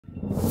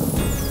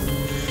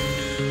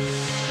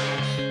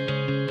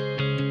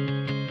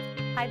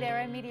Hi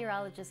there, I'm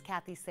meteorologist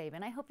Kathy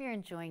Sabin. I hope you're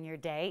enjoying your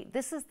day.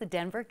 This is the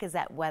Denver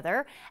Gazette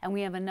weather, and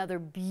we have another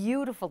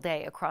beautiful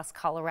day across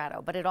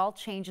Colorado. But it all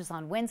changes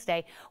on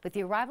Wednesday with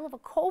the arrival of a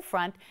cold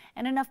front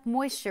and enough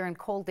moisture and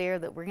cold air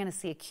that we're going to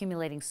see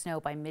accumulating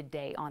snow by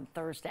midday on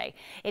Thursday.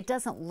 It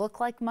doesn't look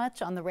like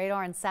much on the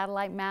radar and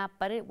satellite map,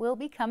 but it will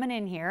be coming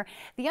in here.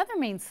 The other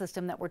main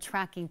system that we're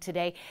tracking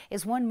today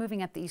is one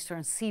moving up the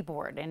eastern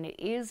seaboard, and it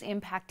is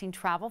impacting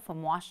travel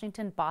from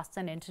Washington,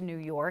 Boston into New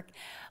York.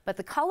 But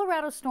the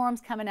Colorado storms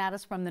coming at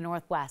us from the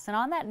northwest, and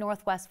on that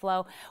northwest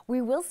flow we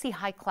will see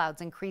high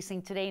clouds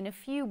increasing today and a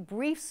few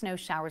brief snow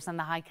showers in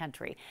the high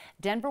country.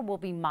 Denver will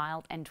be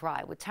mild and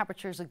dry with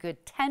temperatures a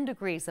good 10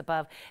 degrees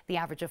above the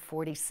average of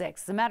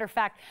 46. As a matter of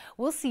fact,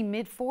 we'll see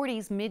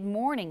mid-40s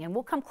mid-morning, and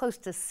we'll come close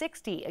to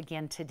 60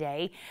 again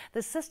today.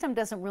 The system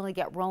doesn't really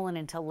get rolling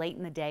until late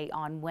in the day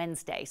on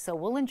Wednesday, so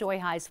we'll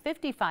enjoy highs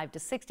 55 to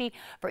 60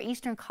 for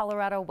eastern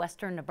Colorado,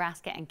 western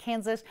Nebraska and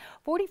Kansas,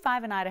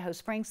 45 in Idaho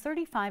Springs,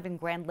 35 in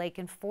Grand Lake,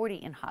 and 40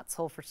 in Hot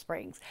Sulphur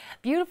Springs.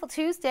 Beautiful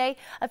Tuesday.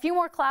 A few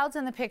more clouds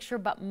in the picture,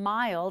 but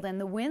mild, and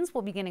the winds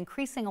will begin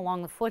increasing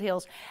along the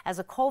foothills as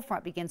a cold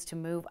front begins to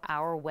move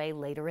our way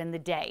later in the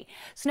day.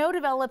 Snow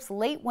develops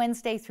late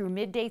Wednesday through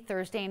midday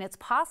Thursday, and it's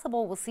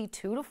possible we'll see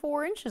 2 to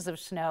 4 inches of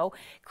snow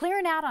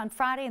clearing out on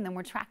Friday, and then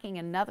we're tracking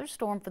another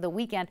storm for the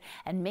weekend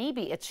and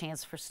maybe a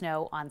chance for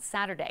snow on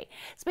Saturday.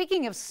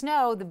 Speaking of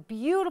snow, the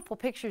beautiful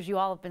pictures you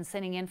all have been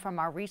sending in from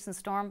our recent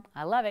storm,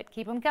 I love it.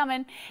 Keep them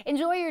coming.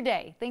 Enjoy your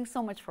day. Thanks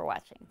so much for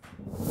watching.